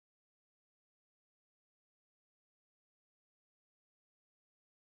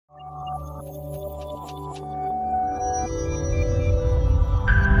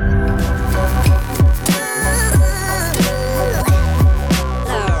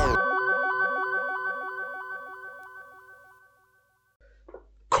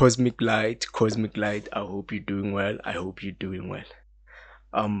Cosmic light, I hope you're doing well. I hope you're doing well.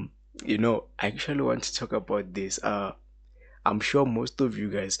 Um, I actually want to talk about this. I'm sure most of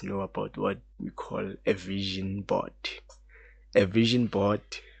you guys know about what we call a vision board. A vision board,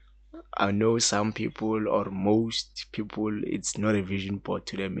 I know some people or most people, it's not a vision board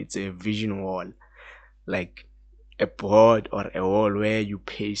to them, it's a vision wall. Like a board or a wall where you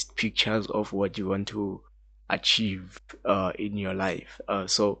paste pictures of what you want to achieve in your life.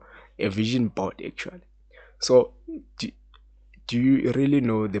 So a vision board actually. So do, do you really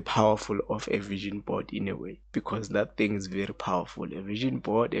know the powerful of a vision board in a way? Because that thing is very powerful. A vision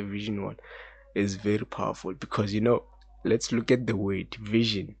board, a vision wall is very powerful because let's look at the word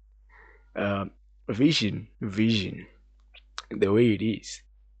vision. Um, vision, the way it is.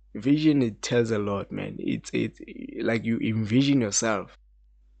 Vision, it tells a lot, man. It's like you envision yourself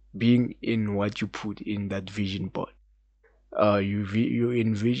being in what you put in that vision board. You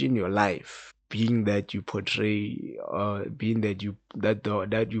envision your life being that you portray, being that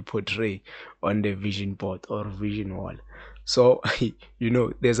you portray on the vision board or vision wall. So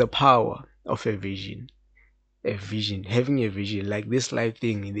there's a power of a vision, having a vision like this life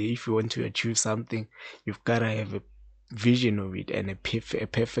thing. If you want to achieve something, you've gotta have a vision of it and a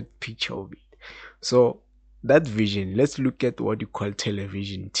perfect picture of it. So that vision, let's look at what you call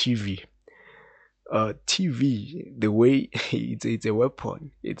television, TV. TV, the way it's a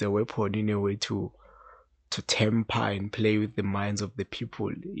weapon. It's a weapon in a way to temper and play with the minds of the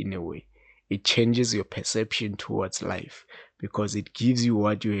people in a way. It changes your perception towards life because it gives you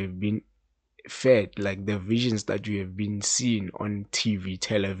what you have been fed, like the visions that you have been seeing on TV,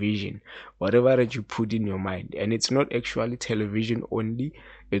 television, whatever that you put in your mind. And it's not actually television only,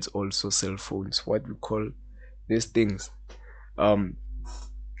 it's also cell phones, what we call these things. Um,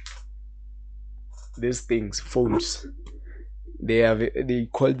 these things, phones. They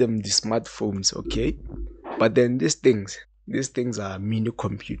call them the smartphones, okay? But then these things are mini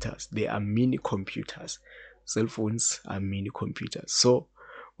computers. They are mini computers. Cell phones are mini computers. So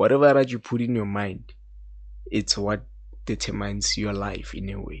whatever that you put in your mind, it's what determines your life in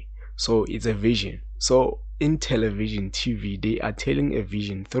a way. So it's a vision. So in television, TV, they are telling a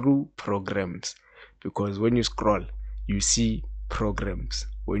vision through programs because when you scroll, you see programs.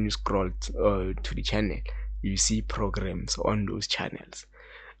 When you scroll to the channel, you see programs on those channels.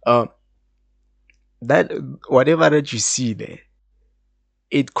 Uh, that whatever that you see there,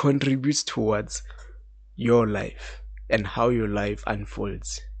 it contributes towards your life and how your life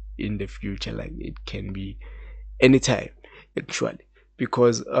unfolds in the future. Like it can be anytime actually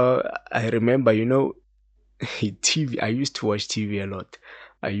because I remember TV. I used to watch TV a lot.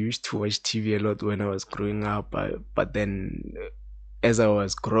 I used to watch TV a lot when I was growing up, but then as I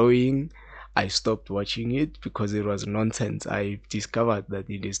was growing, I stopped watching it because it was nonsense. I discovered that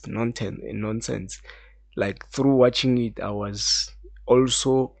it is nonsense. Like through watching it, I was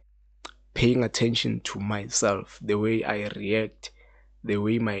also paying attention to myself, the way I react, the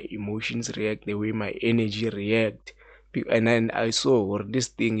way my emotions react, the way my energy react. And then I saw, or this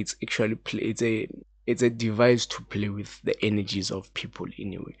thing, it's actually it's a device to play with the energies of people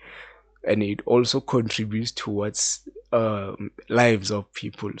anyway, and it also contributes towards lives of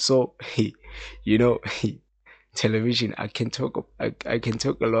people. So you know television, I can talk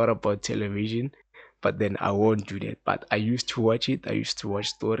a lot about television, but then I won't do that. But I used to watch it. I used to watch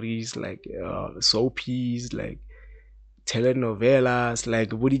stories like soapies, like telenovelas,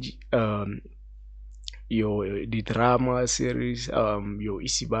 like what did your the drama series, your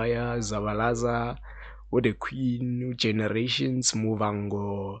Isibaya, Zavalaza, what the Queen, Generations,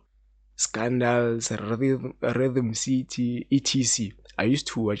 Muvango, Scandals, Rhythm City, etc. I used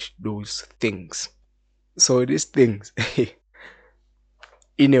to watch those things. So these things,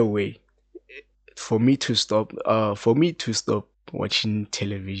 in a way, for me to stop watching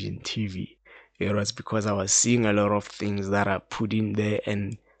television, TV, it was because I was seeing a lot of things that are put in there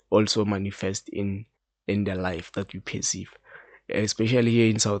and also manifest in the life that we perceive, especially here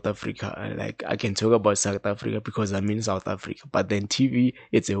in South Africa. Like I can talk about South Africa because I'm in South Africa, but then TV,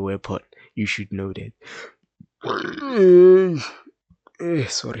 it's a weapon. You should know that.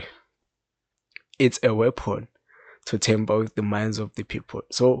 Sorry, it's a weapon to tamper with the minds of the people.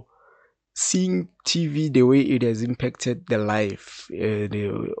 So seeing TV, the way it has impacted the life,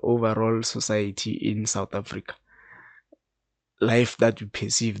 the overall society in South Africa, life that we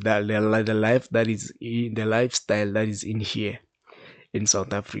perceive, that the life that is in the lifestyle that is in here, in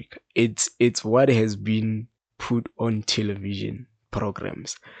South Africa. It's what has been put on television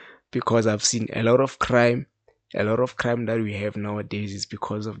programs, because I've seen a lot of crime. A lot of crime that we have nowadays is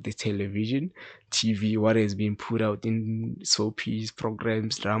because of the television, TV, what has been put out in soapies,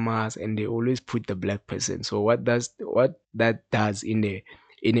 programs, dramas, and they always put the black person. So what that does in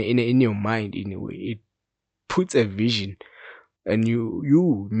your mind, in a way, it puts a vision, and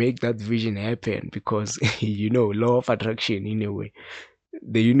you make that vision happen, because law of attraction, in a way.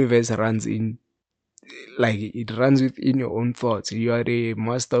 The universe runs in, like, it runs within your own thoughts. You are a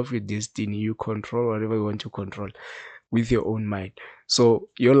master of your destiny. You control whatever you want to control with your own mind. So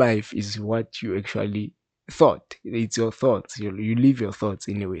your life is what you actually thought. It's your thoughts. You live your thoughts,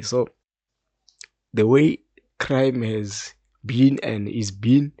 in a way. So the way crime has been and is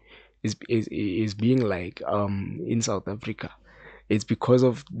being, like, in South Africa, it's because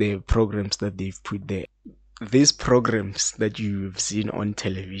of the programs that they've put there. These programs that you've seen on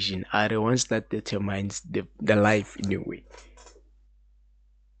television are the ones that determines the life, in a way.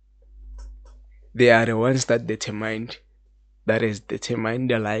 They are the ones that has determined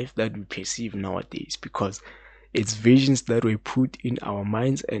the life that we perceive nowadays, because it's visions that were put in our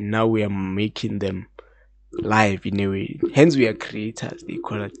minds, and now we are making them live, in a way. Hence, we are creators. They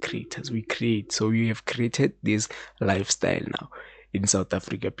call us creators. We create. So we have created this lifestyle now in South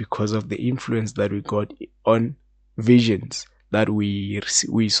Africa, because of the influence that we got on visions that we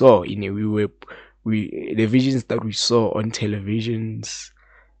saw. We the visions that we saw on televisions,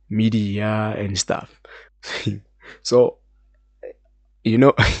 media, and stuff. So, you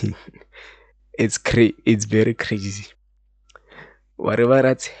know it's very crazy. Whatever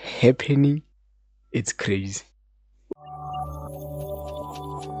that's happening, it's crazy.